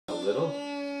little?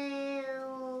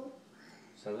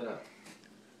 Sound it out.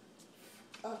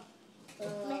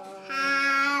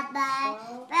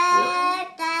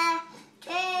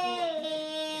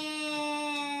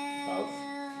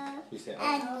 You say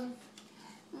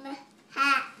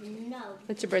No.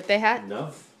 That's your birthday hat?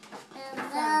 No.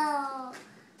 No.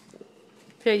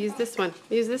 Here, use this one.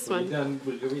 Use this When one. you're done,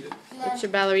 we'll go eat it. That's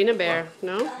your ballerina bear,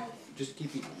 no? Just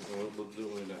keep eating. We'll do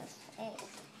it when we're done.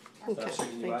 Okay, Stop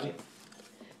shaking your thank body. you.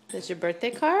 That's your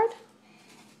birthday card?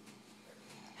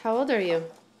 How old are you?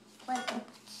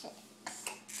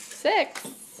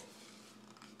 6.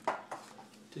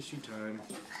 Tissue time.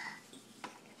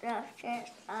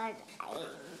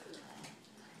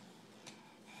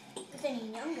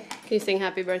 Younger. Can you sing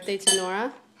happy birthday to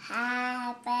Nora?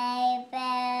 Happy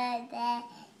birthday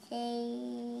to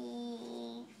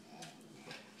you.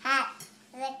 Happy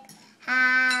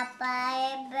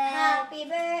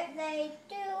birthday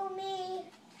to me.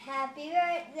 Happy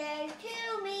birthday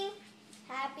to me.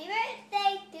 Happy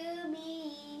birthday to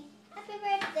me. Happy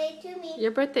birthday to me.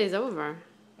 Your birthday's over.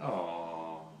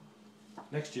 Oh.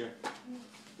 Next year.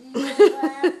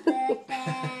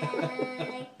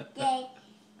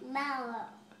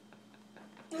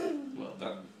 Well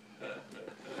done.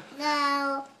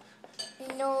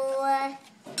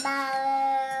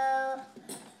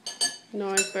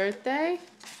 Nora's birthday?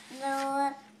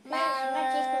 How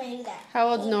How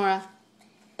old's Nora?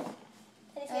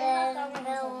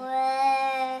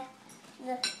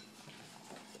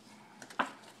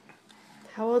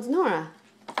 How old's Nora?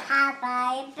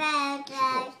 Happy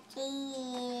birthday to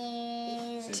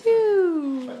you.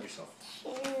 2. Pat yourself.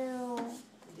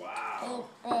 Wow.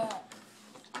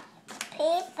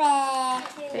 Paper.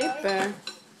 Paper.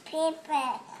 Paper.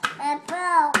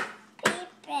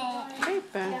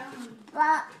 Paper.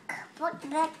 Book. Put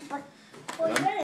the